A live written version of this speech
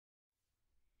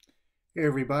Hey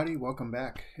everybody, welcome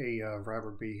back. Hey,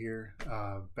 Robert B here,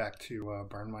 back to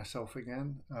burn myself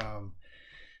again.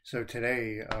 So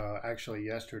today, actually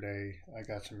yesterday, I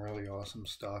got some really awesome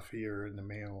stuff here in the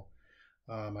mail.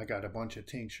 I got a bunch of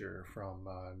tincture from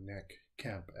Nick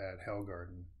Kemp at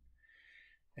Hellgarden.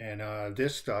 And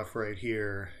this stuff right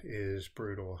here is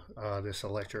brutal. This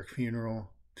electric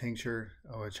funeral tincture,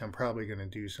 which I'm probably going to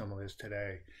do some of this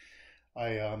today.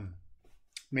 I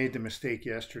made the mistake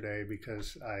yesterday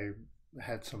because I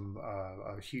had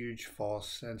a huge false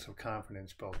sense of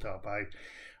confidence built up.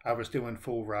 I was doing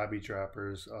full Robbie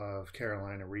droppers of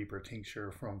Carolina Reaper tincture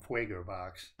from Fuego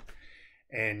Box,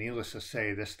 and needless to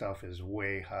say, this stuff is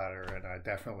way hotter. And I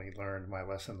definitely learned my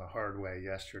lesson the hard way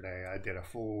yesterday. I did a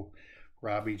full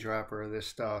Robbie dropper of this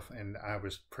stuff, and I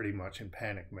was pretty much in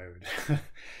panic mode.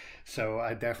 So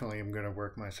I definitely am going to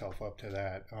work myself up to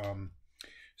that.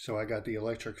 So I got the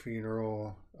electric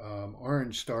funeral,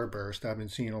 orange starburst. I've been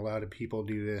seeing a lot of people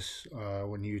do this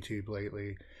on YouTube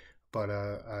lately, but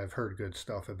I've heard good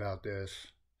stuff about this.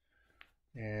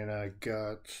 And I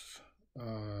got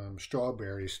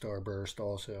strawberry starburst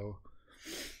also.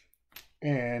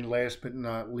 And last but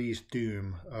not least,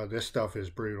 Doom. This stuff is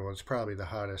brutal. It's probably the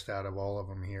hottest out of all of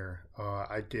them here.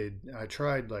 I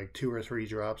tried like 2 or 3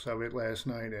 drops of it last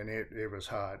night, and it was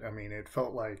hot. I mean, it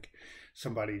felt like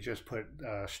somebody just put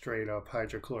straight up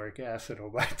hydrochloric acid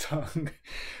on my tongue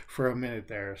for a minute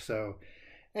there. So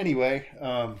anyway,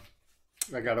 I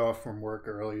got off from work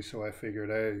early, so I figured,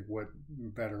 hey, what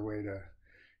better way to,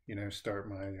 start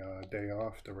my day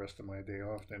off, the rest of my day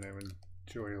off, than I would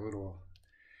enjoy a little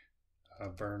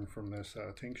burn from this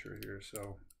tincture here.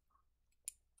 So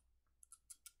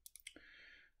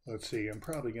let's see, I'm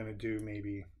probably going to do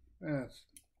maybe it's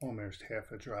almost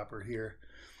half a dropper here.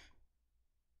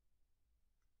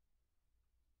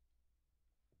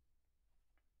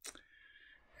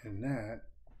 And that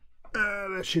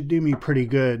should do me pretty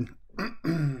good.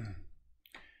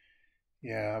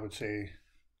 Yeah, I would say,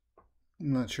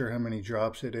 I'm not sure how many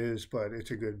drops it is, but it's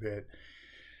a good bit.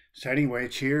 So anyway,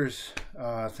 cheers.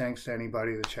 Thanks to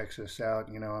anybody that checks this out.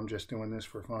 I'm just doing this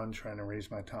for fun, trying to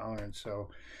raise my tolerance. So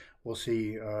we'll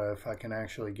see if I can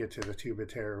actually get to the tube of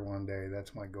terror one day.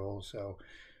 That's my goal. So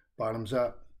bottoms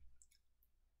up.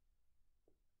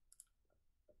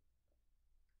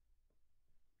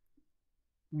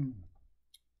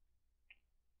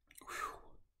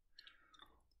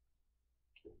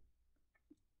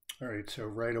 All right, so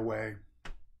right away,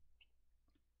 if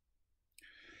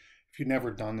you've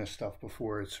never done this stuff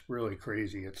before, it's really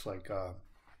crazy. It's like as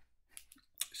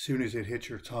soon as it hits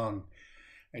your tongue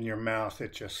and your mouth,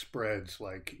 it just spreads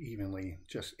like evenly,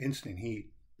 just instant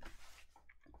heat.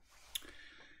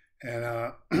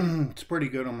 And it's pretty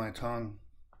good on my tongue.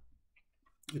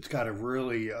 It's got a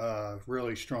really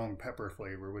strong pepper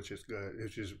flavor, which is good.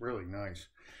 It's just really nice.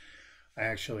 I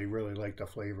actually really like the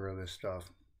flavor of this stuff.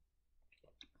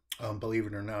 Believe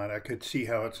it or not, I could see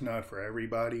how it's not for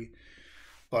everybody,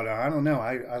 but I don't know.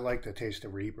 I like the taste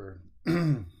of Reaper.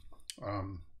 But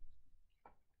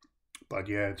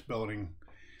yeah, it's building.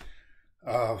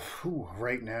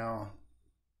 Right now,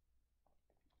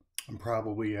 I'm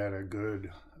probably at a good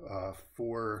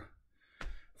 4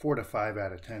 to 5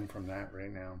 out of 10 from that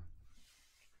right now.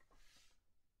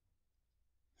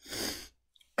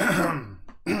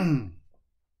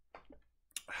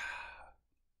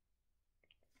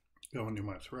 Going to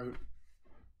my throat.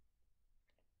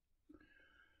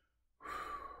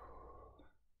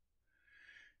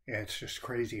 Yeah, it's just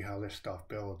crazy how this stuff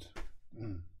builds.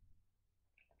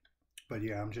 But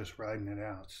yeah, I'm just riding it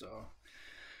out. So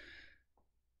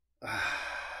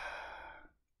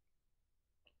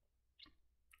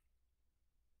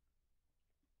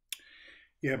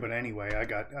yeah, but anyway, I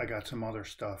got some other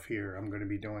stuff here I'm going to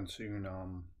be doing soon.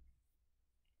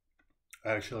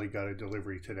 I actually got a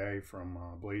delivery today from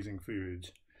Blazing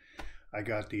Foods. I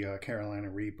got the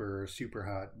Carolina Reaper super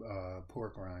hot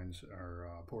pork rinds or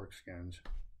pork skins.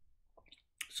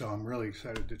 So I'm really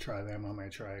excited to try them. I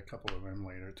might try a couple of them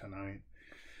later tonight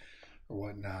or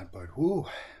whatnot. But whoo,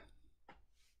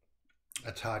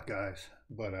 that's hot, guys.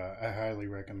 But I highly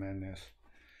recommend this.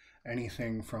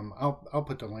 Anything from I'll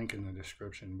put the link in the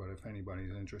description. But if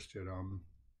anybody's interested,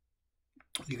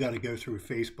 you got to go through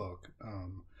Facebook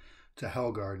to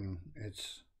Hellgarden.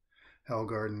 It's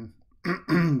Hellgarden.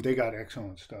 They got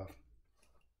excellent stuff.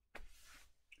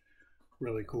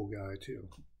 Really cool guy too.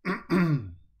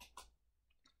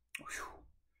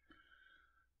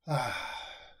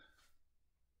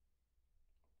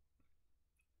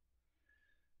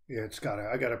 Yeah,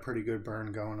 I got a pretty good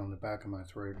burn going on the back of my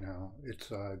throat now. It's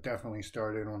definitely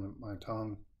started on my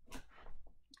tongue,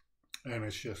 and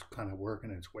it's just kind of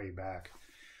working its way back.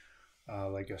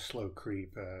 like a slow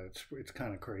creep. It's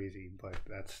kind of crazy, but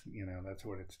that's, you know, that's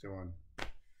what it's doing.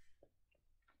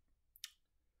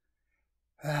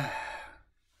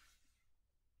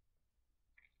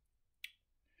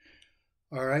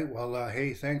 All right. Well,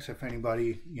 hey, thanks. If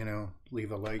anybody, you know,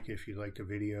 leave a like if you like the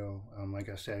video. Like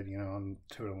I said, you know, I'm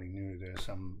totally new to this.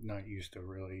 I'm not used to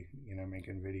really, you know,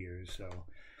 making videos. So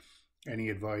any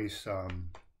advice,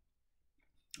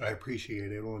 I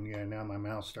appreciate it. Well, and yeah, now my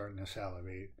mouth's starting to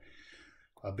salivate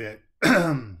a bit.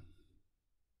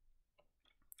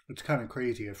 It's kind of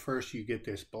crazy. At first, you get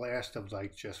this blast of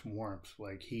like just warmth,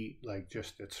 like heat, like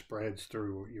just it spreads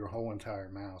through your whole entire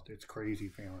mouth. It's crazy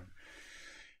feeling.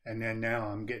 And then now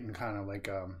I'm getting kind of like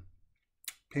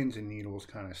pins and needles,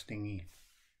 kind of stingy.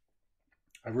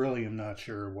 I really am not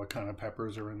sure what kind of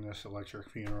peppers are in this electric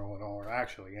funeral at all, or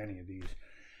actually any of these.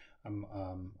 I'm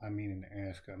meaning to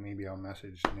ask. Maybe I'll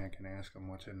message Nick and ask him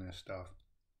what's in this stuff.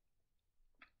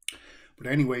 But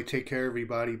anyway, take care,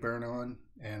 everybody. Burn on,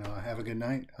 and have a good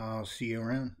night. I'll see you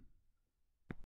around.